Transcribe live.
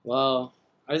Well,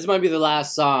 this might be the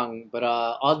last song, but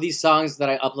all these songs that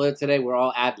I uploaded today were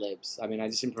all ad libs. I mean, I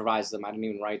just improvised them. I didn't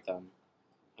even write them.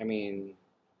 I mean,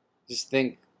 just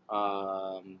think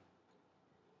what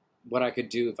I could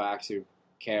do if I actually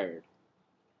cared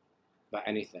about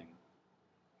anything.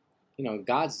 You know,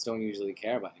 gods don't usually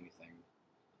care about anything.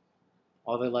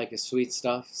 All they like is sweet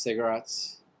stuff,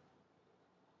 cigarettes,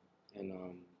 and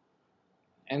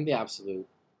the absolute.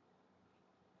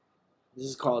 This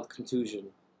is called contusion.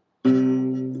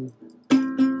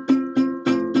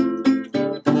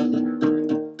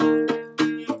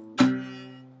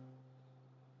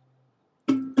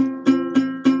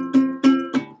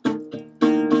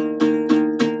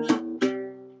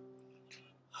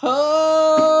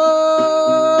 Oh,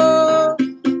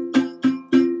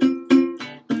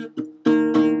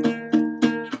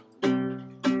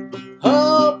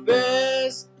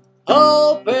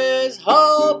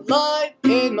 hope, light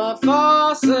in my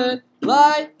faucet,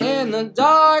 light in the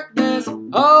darkness.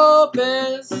 Hope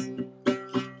is,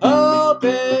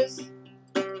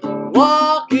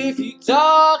 walk if you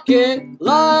talk it,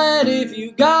 light if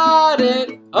you got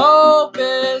it. Hope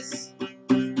is,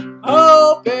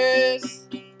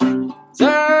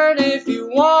 turn if you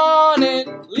want it,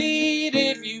 lead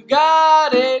if you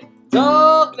got it.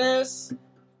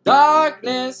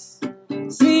 Darkness,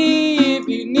 see if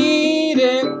you need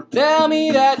it, tell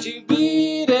me that you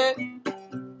beat it.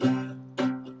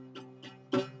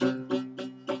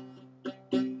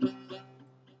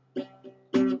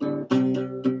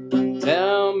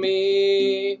 Tell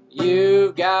me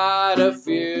you've got a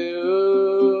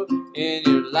few in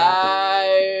your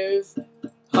life,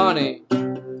 honey.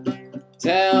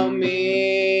 Tell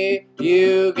me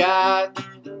you got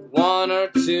one or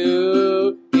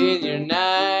two in your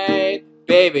night,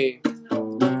 baby.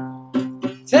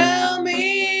 Tell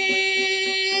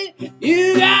me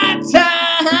you got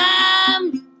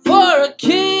time for a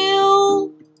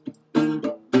kill.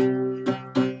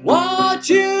 Watch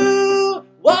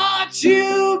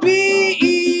you be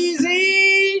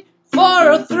easy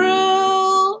for a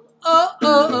thrill.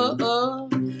 Oh.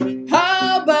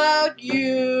 How about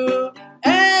you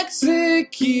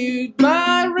execute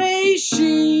my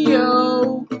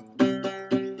ratio?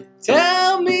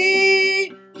 Tell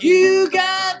me you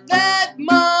got that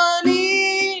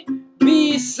money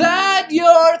beside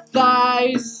your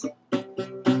thighs.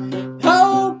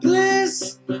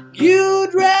 Hopeless,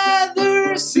 you'd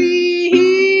rather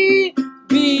see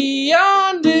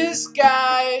beyond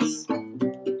disguise.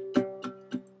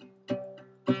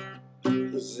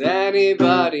 Does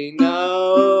anybody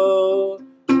know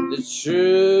the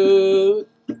truth?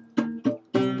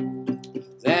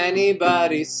 Does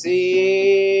anybody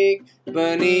seek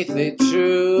beneath the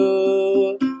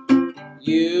truth?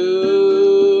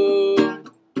 You.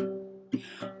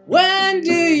 When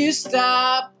do you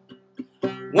stop?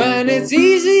 When it's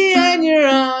easy and you're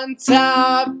on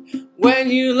top. When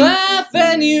you laugh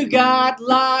and you got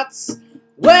lots.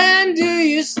 When do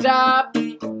you stop?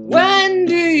 When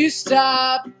do you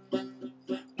stop?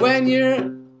 When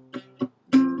you're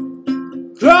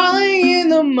crawling in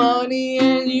the money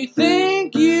and you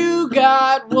think you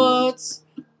got what's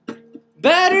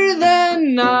better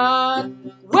than not.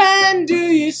 When do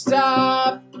you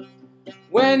stop?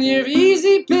 When you're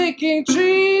easy picking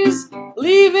trees,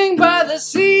 leaving by the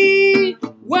sea.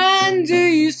 When do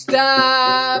you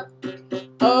stop?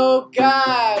 Oh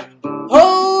God,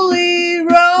 holy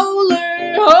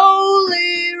roller,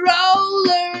 holy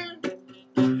roller.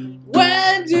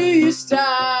 When do you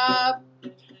stop?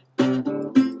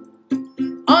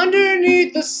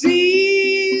 Underneath the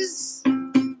seas,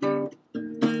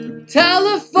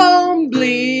 telephone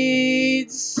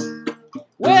bleeds.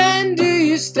 When do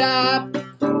you stop?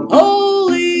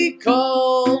 Holy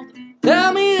cold,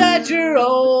 tell me that you're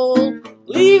old,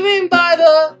 leaving by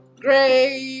the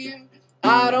grave.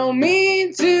 I don't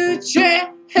mean to change.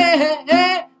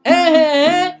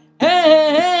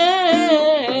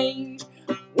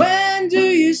 When do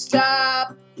you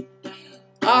stop?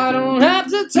 I don't have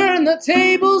to turn the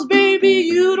tables, baby,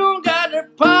 you don't got to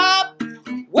pop.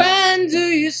 When do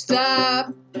you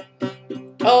stop?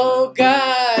 Oh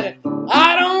God,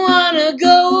 I don't wanna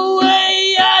go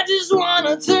away, I just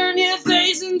wanna turn your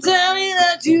face and tell me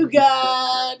that you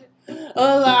got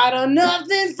a lot of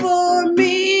nothing for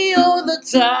me over the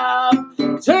top.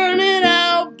 Turn it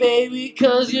out, baby,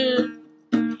 'cause you're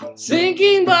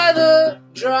sinking by the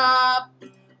drop.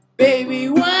 Baby,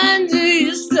 when do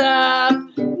you stop?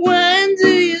 When do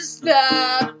you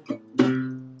stop?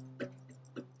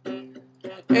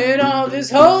 And all this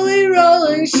holy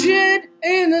rolling shit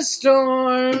in the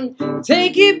storm,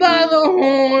 take it by the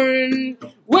horn.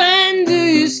 When do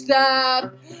you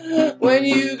stop? When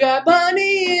you got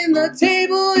money in the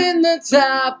table in the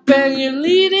top, and you're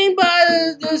leading by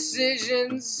the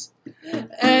decisions,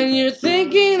 and you're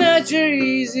thinking that you're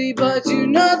easy, but you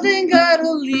nothing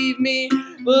gotta leave me.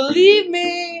 Believe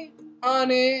me,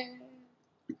 honey,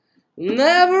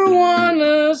 never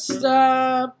wanna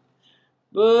stop.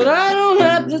 But I don't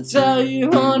have to tell you,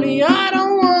 honey, I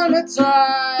don't wanna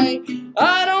try.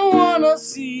 I don't wanna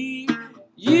see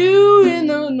you in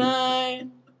the night.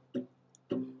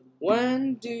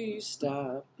 When do you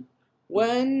stop?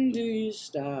 When do you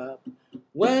stop?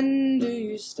 When do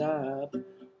you stop?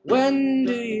 When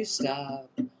do you stop?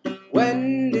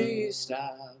 When do you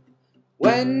stop?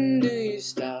 When do you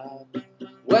stop?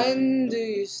 When do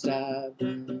you stop?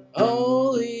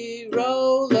 Holy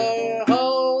roller,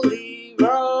 holy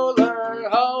roller,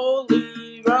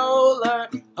 holy roller,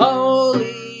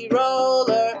 holy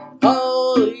roller,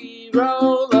 holy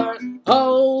roller,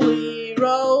 holy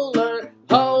roller,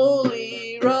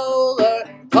 holy roller,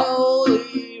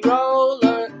 holy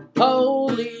roller,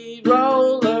 holy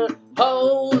roller,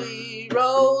 holy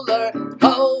roller,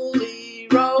 holy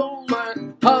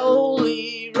roller,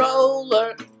 holy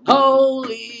roller,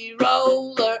 holy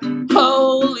roller,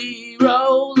 holy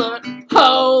roller,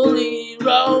 holy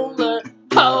roller,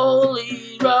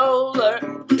 holy roller,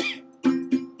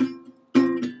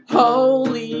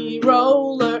 holy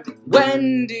roller.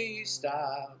 When do you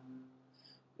stop?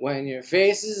 When your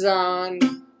face is on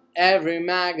every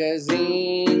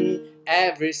magazine,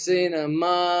 every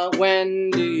cinema.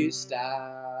 When do you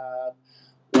stop?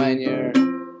 When your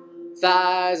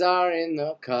thighs are in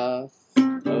the cuff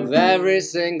of every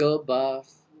single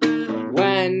buff.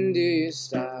 When do you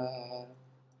stop?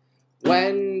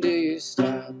 When do you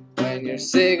stop? When your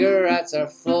cigarettes are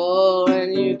full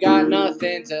and you got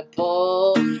nothing to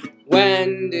pull.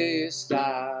 When do you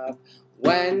stop?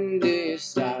 When do you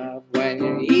stop? When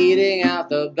you're eating out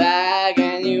the bag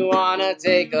and you wanna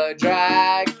take a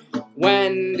drag.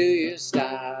 When do you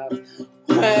stop?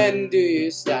 When do you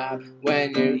stop?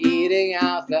 When you're eating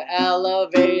out the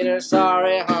elevator.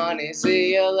 Sorry honey,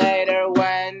 see you later.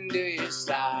 When do you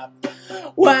stop?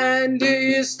 When do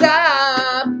you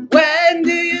stop? When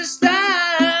do you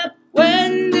stop?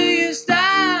 When do you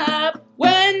stop?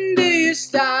 When do you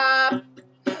stop?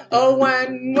 Oh,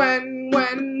 when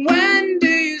do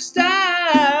you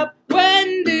stop?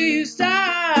 When do you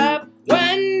stop?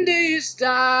 When do you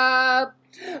stop?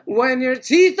 When your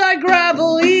teeth are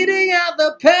gravel, eating out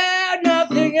the pear,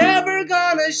 nothing ever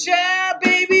gonna share,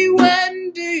 baby,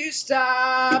 when do you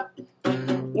stop?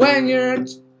 When you're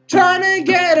trying to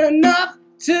get enough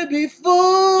to be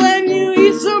full, and you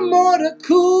eat some more to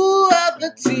cool out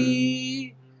the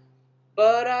tea.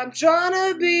 But I'm trying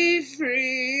to be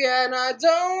free, and I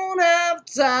don't have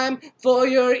time for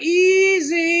your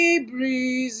easy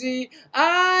breezy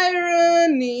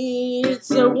irony.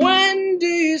 So when do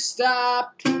you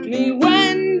stop me?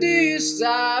 When do you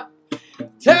stop?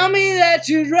 Tell me that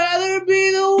you'd rather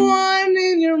be the one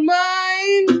in your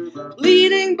mind,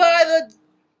 leading by the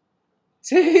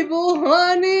table,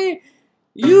 honey.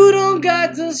 You don't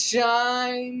got to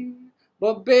shine.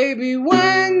 But baby,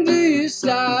 when do you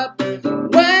stop?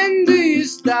 When do you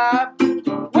stop?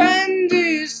 When do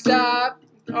you stop?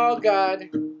 Oh God.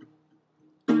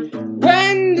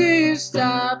 When do you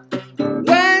stop?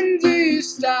 When do you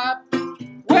stop?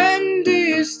 When do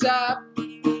you stop?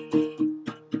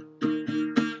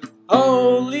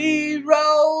 Holy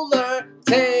roller,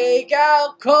 take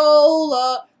out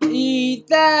cola, eat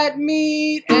that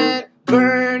meat and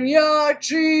burn your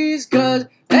trees, 'cause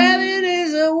heaven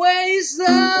is a waste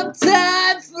of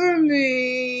time for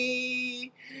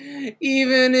me.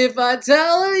 Even if I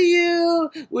tell you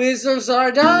with some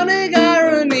sardonic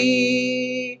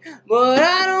irony. But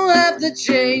I don't have to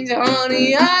change,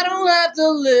 honey, I don't have to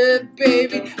live,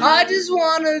 baby. I just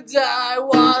wanna die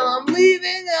while I'm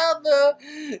leaving out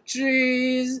the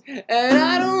trees. And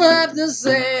I don't have to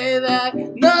say that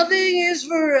nothing is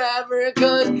forever,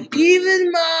 'cause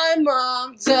even my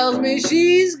mom tells me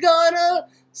she's gonna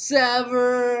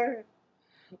sever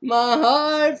my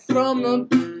heart from the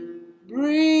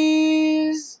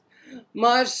breeze,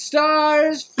 my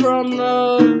stars from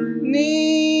the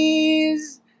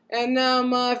knees, and now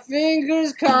my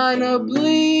fingers kinda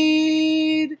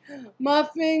bleed. My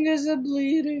fingers are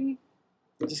bleeding.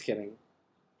 Just kidding.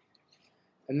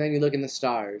 And then you look in the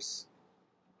stars,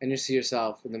 and you see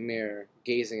yourself in the mirror,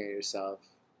 gazing at yourself,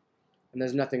 and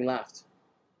there's nothing left.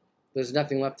 There's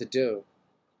nothing left to do,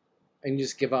 and you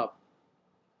just give up.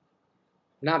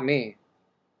 Not me.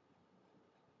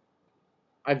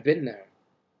 I've been there.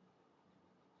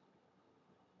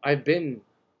 I've been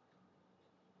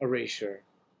erasure,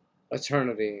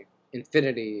 eternity,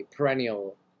 infinity,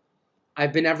 perennial,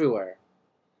 I've been everywhere.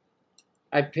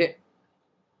 I've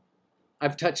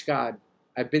touched God.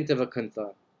 I've been to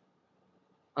Vakuntha.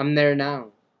 I'm there now.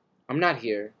 I'm not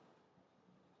here.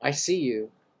 I see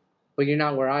you, but you're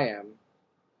not where I am.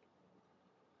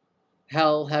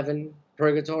 Hell, heaven,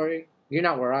 purgatory, you're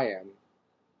not where I am.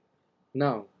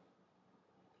 No.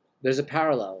 There's a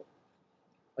parallel,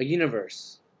 a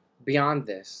universe, beyond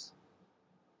this.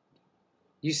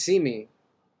 You see me.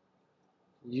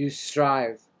 You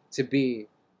strive to be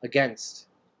against,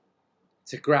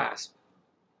 to grasp.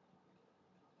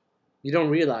 You don't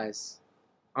realize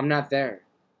I'm not there.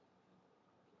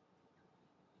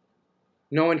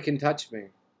 No one can touch me,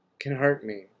 can hurt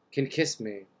me, can kiss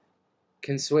me,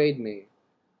 can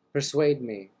persuade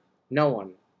me. No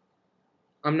one.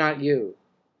 I'm not you.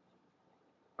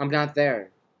 I'm not there.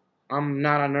 I'm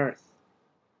not on Earth.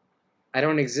 I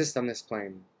don't exist on this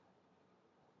plane.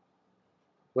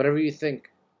 Whatever you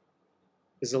think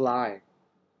is a lie.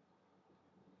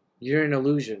 You're an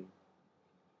illusion.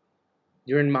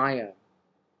 You're in Maya.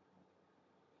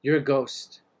 You're a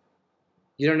ghost.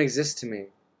 You don't exist to me.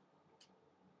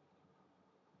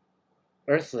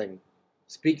 Earthling,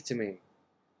 speak to me.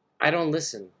 I don't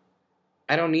listen.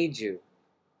 I don't need you.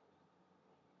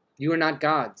 You are not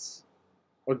gods,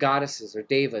 or goddesses, or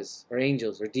devas, or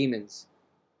angels, or demons,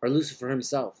 or Lucifer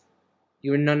himself.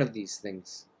 You are none of these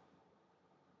things.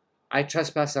 I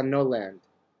trespass on no land.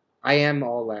 I am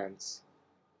all lands.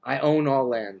 I own all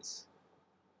lands.